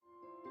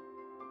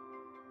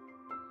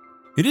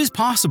It is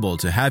possible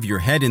to have your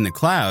head in the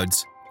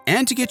clouds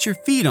and to get your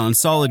feet on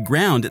solid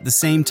ground at the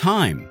same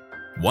time.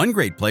 One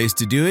great place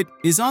to do it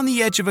is on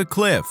the edge of a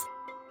cliff,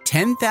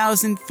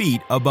 10,000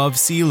 feet above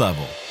sea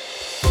level.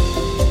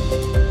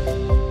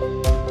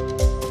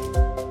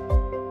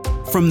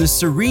 From the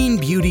serene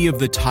beauty of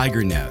the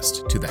tiger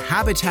nest to the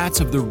habitats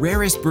of the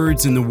rarest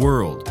birds in the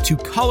world to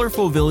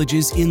colorful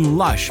villages in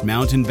lush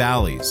mountain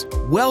valleys,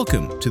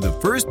 welcome to the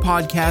first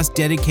podcast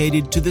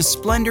dedicated to the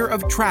splendor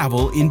of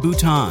travel in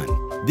Bhutan.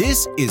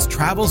 This is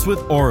Travels with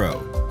Oro,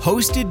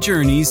 hosted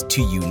journeys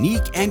to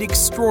unique and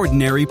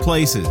extraordinary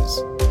places.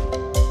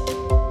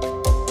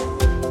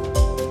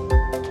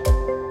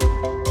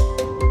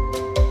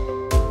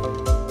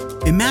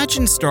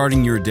 Imagine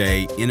starting your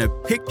day in a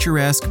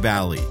picturesque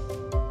valley.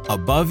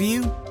 Above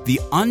you, the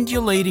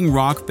undulating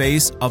rock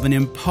face of an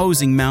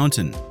imposing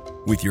mountain.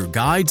 With your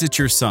guides at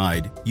your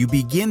side, you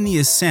begin the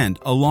ascent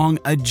along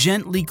a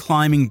gently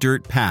climbing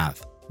dirt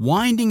path,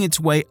 winding its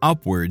way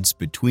upwards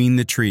between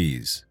the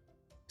trees.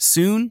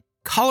 Soon,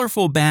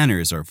 colorful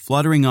banners are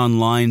fluttering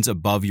on lines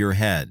above your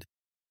head.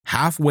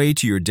 Halfway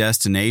to your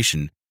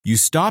destination, you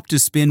stop to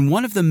spin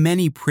one of the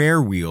many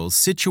prayer wheels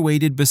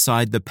situated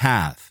beside the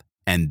path,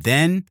 and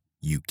then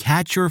you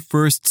catch your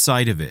first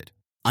sight of it.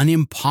 An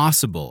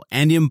impossible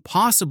and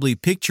impossibly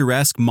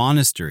picturesque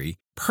monastery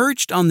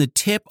perched on the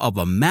tip of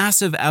a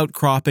massive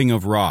outcropping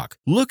of rock,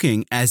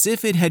 looking as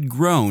if it had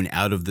grown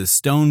out of the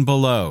stone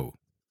below.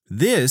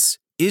 This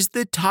is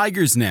the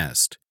Tiger's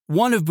Nest,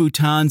 one of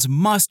Bhutan's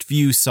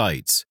must-view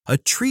sites, a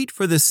treat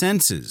for the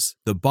senses,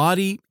 the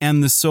body,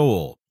 and the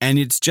soul, and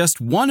it's just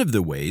one of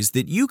the ways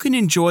that you can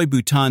enjoy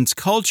Bhutan's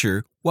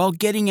culture while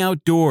getting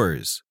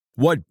outdoors.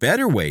 What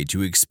better way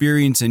to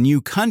experience a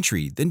new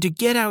country than to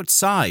get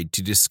outside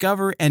to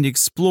discover and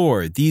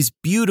explore these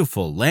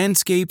beautiful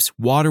landscapes,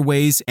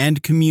 waterways,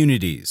 and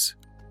communities?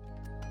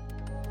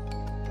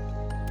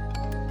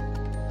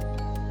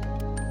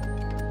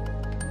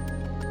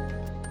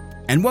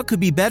 And what could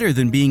be better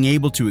than being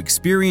able to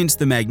experience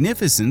the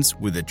magnificence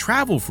with a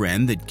travel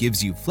friend that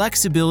gives you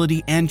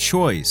flexibility and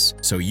choice,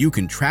 so you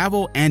can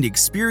travel and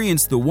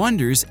experience the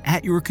wonders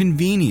at your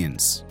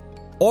convenience?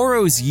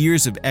 Oro's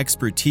years of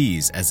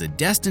expertise as a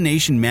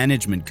destination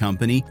management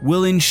company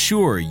will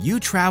ensure you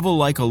travel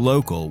like a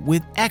local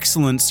with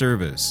excellent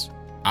service.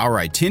 Our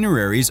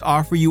itineraries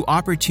offer you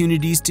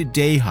opportunities to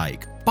day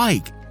hike,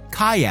 bike,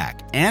 kayak,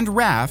 and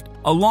raft,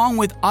 along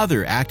with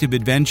other active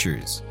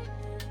adventures.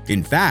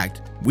 In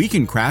fact, we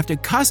can craft a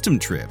custom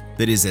trip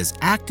that is as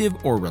active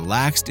or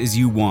relaxed as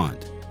you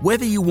want.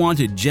 Whether you want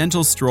a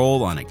gentle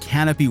stroll on a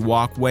canopy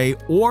walkway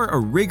or a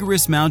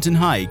rigorous mountain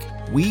hike,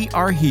 we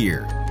are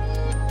here.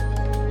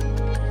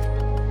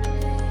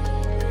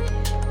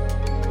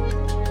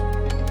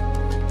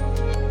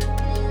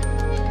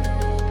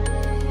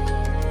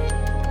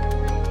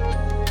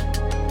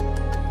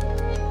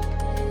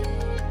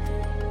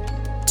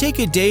 Take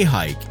a day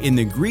hike in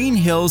the green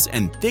hills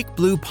and thick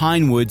blue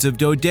pine woods of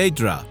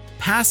Dodedra,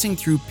 passing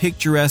through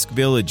picturesque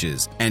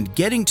villages and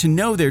getting to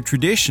know their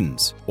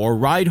traditions, or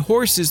ride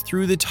horses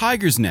through the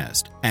Tiger's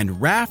Nest and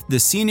raft the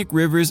scenic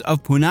rivers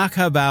of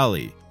Punakha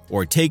Valley,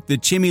 or take the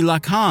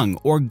Chimilakang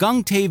or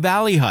Gungte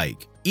Valley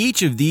hike.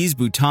 Each of these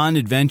Bhutan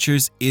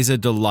adventures is a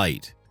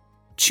delight.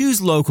 Choose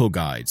local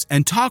guides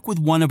and talk with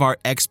one of our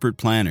expert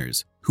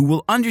planners, who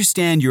will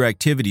understand your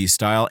activity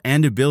style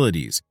and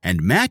abilities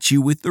and match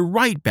you with the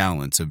right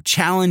balance of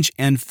challenge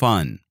and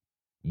fun.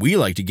 We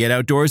like to get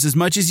outdoors as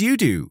much as you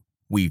do.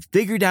 We've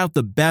figured out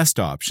the best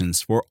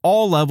options for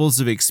all levels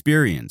of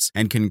experience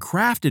and can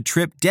craft a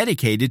trip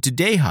dedicated to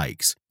day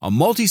hikes, a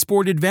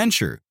multi-sport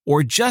adventure,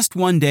 or just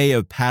one day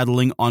of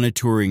paddling on a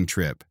touring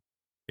trip.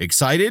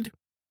 Excited?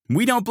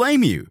 We don't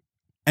blame you.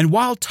 And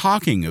while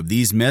talking of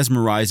these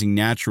mesmerizing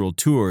natural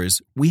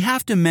tours, we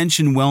have to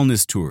mention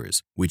wellness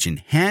tours, which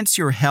enhance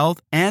your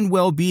health and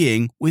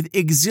well-being with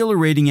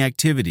exhilarating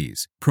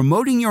activities,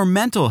 promoting your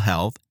mental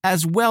health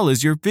as well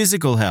as your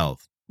physical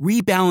health.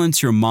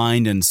 Rebalance your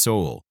mind and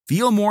soul.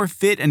 Feel more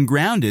fit and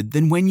grounded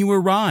than when you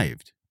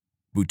arrived.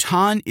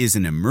 Bhutan is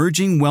an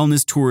emerging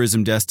wellness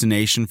tourism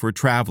destination for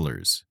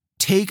travelers.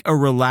 Take a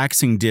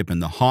relaxing dip in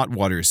the hot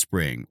water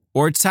spring,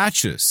 or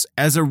Tshachus,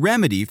 as a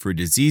remedy for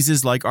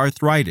diseases like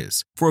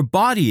arthritis, for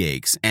body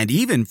aches, and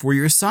even for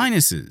your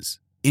sinuses.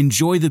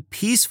 Enjoy the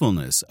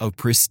peacefulness of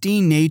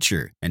pristine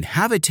nature and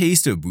have a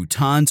taste of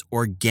Bhutan's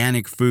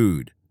organic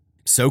food.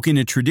 Soak in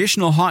a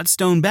traditional hot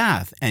stone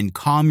bath and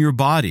calm your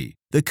body.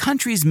 The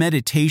country's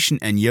meditation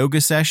and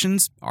yoga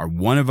sessions are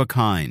one of a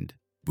kind.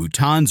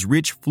 Bhutan's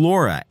rich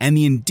flora and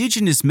the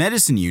indigenous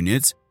medicine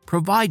units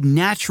provide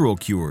natural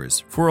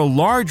cures for a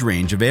large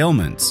range of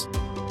ailments.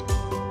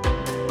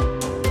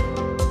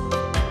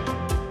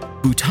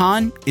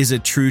 Bhutan is a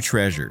true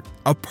treasure,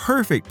 a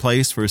perfect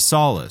place for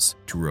solace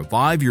to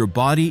revive your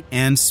body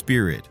and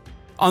spirit.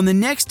 On the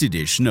next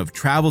edition of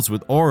Travels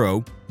with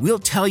Oro, we'll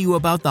tell you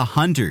about the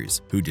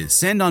hunters who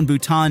descend on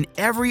Bhutan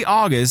every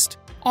August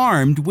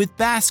armed with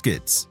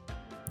baskets.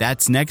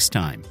 That's next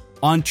time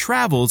on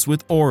Travels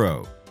with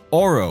Oro.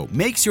 Oro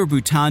makes your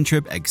Bhutan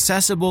trip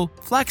accessible,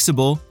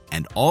 flexible,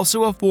 and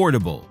also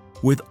affordable.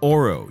 With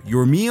Oro,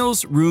 your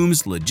meals,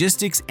 rooms,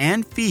 logistics,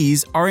 and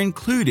fees are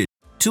included.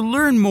 To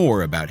learn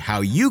more about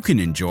how you can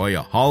enjoy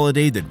a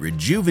holiday that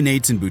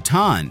rejuvenates in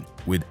Bhutan,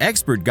 with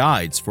expert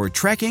guides for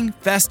trekking,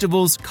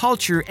 festivals,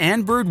 culture,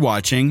 and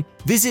birdwatching,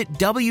 visit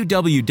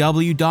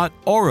www.oro.com.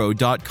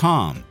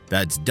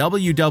 That's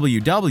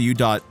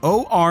www.orroh.com.